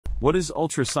What is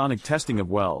ultrasonic testing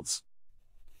of welds?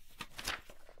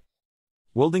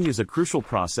 Welding is a crucial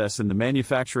process in the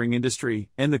manufacturing industry,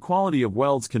 and the quality of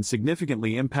welds can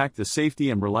significantly impact the safety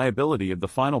and reliability of the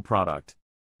final product.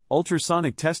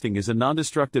 Ultrasonic testing is a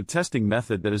non-destructive testing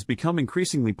method that has become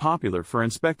increasingly popular for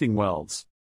inspecting welds.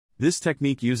 This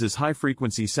technique uses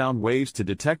high-frequency sound waves to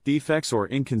detect defects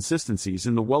or inconsistencies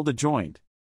in the welded joint.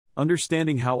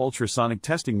 Understanding how ultrasonic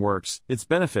testing works, its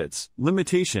benefits,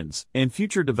 limitations, and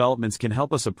future developments can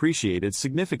help us appreciate its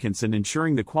significance in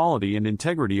ensuring the quality and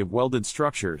integrity of welded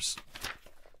structures.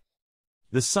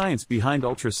 The science behind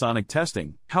ultrasonic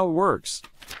testing, how it works.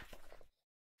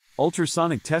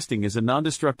 Ultrasonic testing is a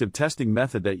non-destructive testing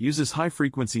method that uses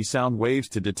high-frequency sound waves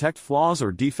to detect flaws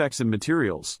or defects in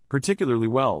materials, particularly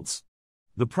welds.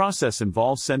 The process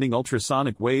involves sending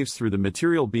ultrasonic waves through the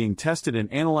material being tested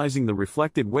and analyzing the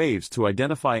reflected waves to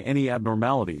identify any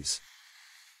abnormalities.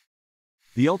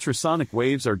 The ultrasonic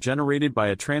waves are generated by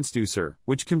a transducer,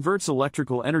 which converts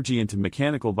electrical energy into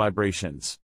mechanical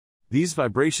vibrations. These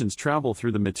vibrations travel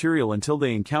through the material until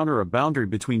they encounter a boundary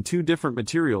between two different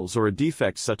materials or a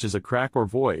defect such as a crack or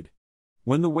void.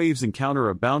 When the waves encounter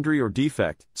a boundary or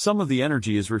defect, some of the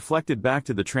energy is reflected back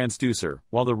to the transducer,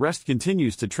 while the rest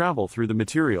continues to travel through the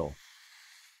material.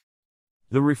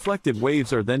 The reflected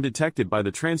waves are then detected by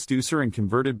the transducer and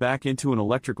converted back into an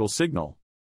electrical signal.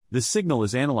 The signal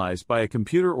is analyzed by a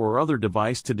computer or other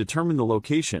device to determine the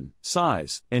location,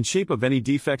 size, and shape of any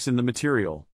defects in the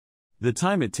material. The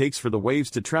time it takes for the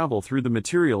waves to travel through the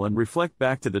material and reflect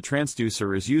back to the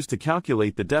transducer is used to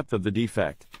calculate the depth of the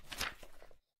defect.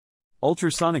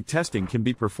 Ultrasonic testing can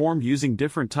be performed using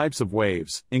different types of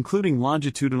waves, including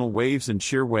longitudinal waves and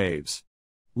shear waves.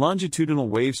 Longitudinal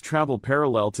waves travel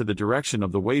parallel to the direction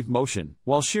of the wave motion,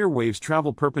 while shear waves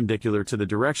travel perpendicular to the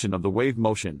direction of the wave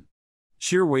motion.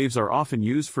 Shear waves are often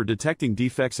used for detecting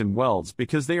defects in welds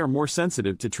because they are more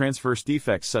sensitive to transverse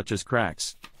defects such as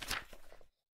cracks.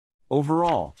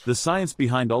 Overall, the science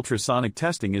behind ultrasonic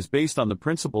testing is based on the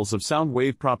principles of sound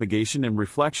wave propagation and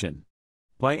reflection.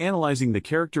 By analyzing the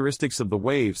characteristics of the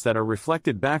waves that are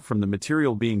reflected back from the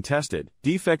material being tested,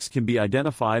 defects can be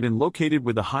identified and located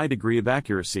with a high degree of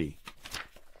accuracy.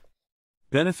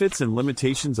 Benefits and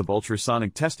limitations of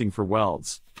ultrasonic testing for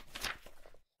welds.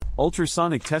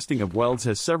 Ultrasonic testing of welds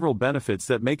has several benefits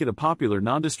that make it a popular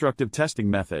non-destructive testing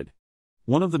method.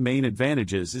 One of the main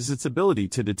advantages is its ability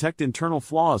to detect internal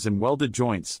flaws in welded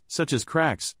joints, such as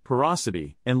cracks,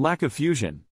 porosity, and lack of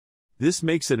fusion. This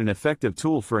makes it an effective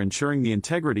tool for ensuring the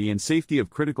integrity and safety of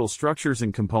critical structures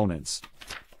and components.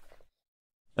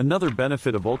 Another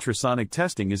benefit of ultrasonic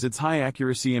testing is its high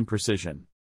accuracy and precision.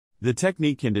 The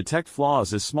technique can detect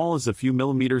flaws as small as a few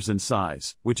millimeters in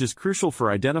size, which is crucial for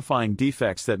identifying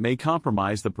defects that may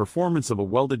compromise the performance of a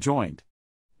welded joint.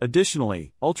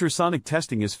 Additionally, ultrasonic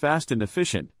testing is fast and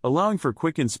efficient, allowing for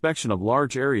quick inspection of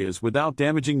large areas without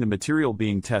damaging the material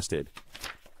being tested.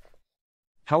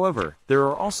 However, there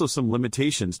are also some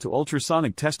limitations to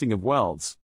ultrasonic testing of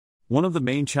welds. One of the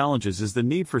main challenges is the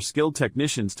need for skilled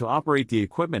technicians to operate the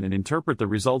equipment and interpret the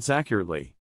results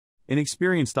accurately.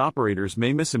 Inexperienced operators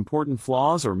may miss important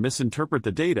flaws or misinterpret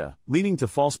the data, leading to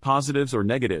false positives or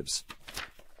negatives.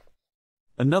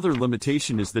 Another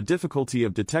limitation is the difficulty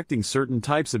of detecting certain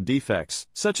types of defects,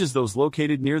 such as those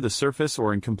located near the surface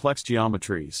or in complex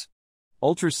geometries.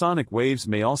 Ultrasonic waves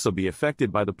may also be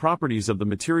affected by the properties of the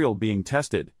material being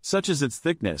tested, such as its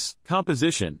thickness,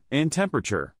 composition, and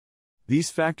temperature. These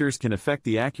factors can affect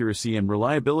the accuracy and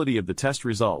reliability of the test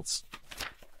results.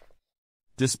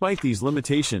 Despite these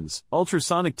limitations,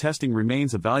 ultrasonic testing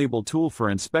remains a valuable tool for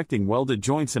inspecting welded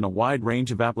joints in a wide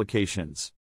range of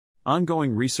applications.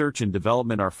 Ongoing research and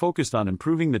development are focused on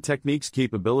improving the technique's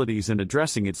capabilities and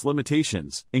addressing its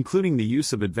limitations, including the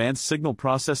use of advanced signal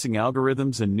processing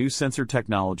algorithms and new sensor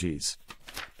technologies.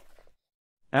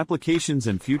 Applications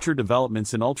and future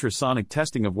developments in ultrasonic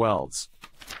testing of welds.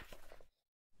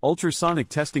 Ultrasonic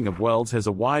testing of welds has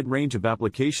a wide range of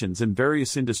applications in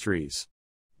various industries.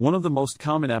 One of the most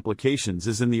common applications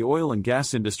is in the oil and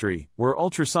gas industry, where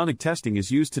ultrasonic testing is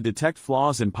used to detect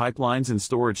flaws in pipelines and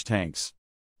storage tanks.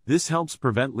 This helps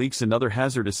prevent leaks and other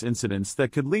hazardous incidents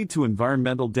that could lead to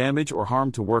environmental damage or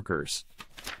harm to workers.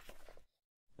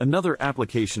 Another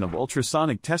application of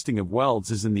ultrasonic testing of welds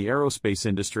is in the aerospace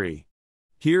industry.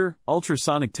 Here,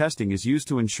 ultrasonic testing is used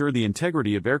to ensure the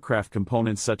integrity of aircraft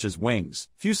components such as wings,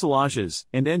 fuselages,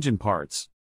 and engine parts.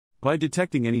 By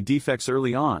detecting any defects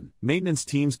early on, maintenance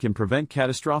teams can prevent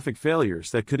catastrophic failures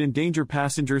that could endanger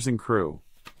passengers and crew.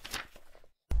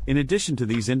 In addition to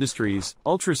these industries,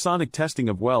 ultrasonic testing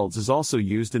of welds is also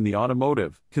used in the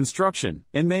automotive, construction,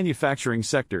 and manufacturing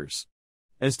sectors.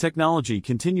 As technology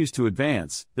continues to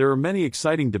advance, there are many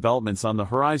exciting developments on the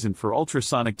horizon for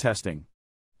ultrasonic testing.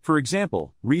 For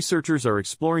example, researchers are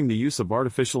exploring the use of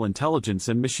artificial intelligence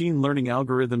and machine learning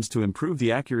algorithms to improve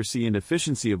the accuracy and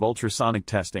efficiency of ultrasonic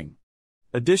testing.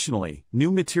 Additionally,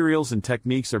 new materials and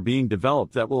techniques are being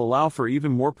developed that will allow for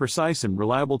even more precise and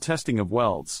reliable testing of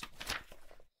welds.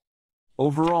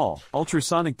 Overall,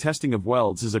 ultrasonic testing of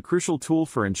welds is a crucial tool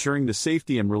for ensuring the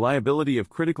safety and reliability of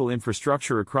critical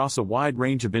infrastructure across a wide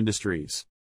range of industries.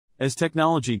 As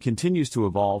technology continues to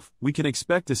evolve, we can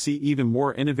expect to see even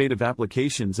more innovative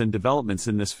applications and developments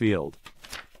in this field.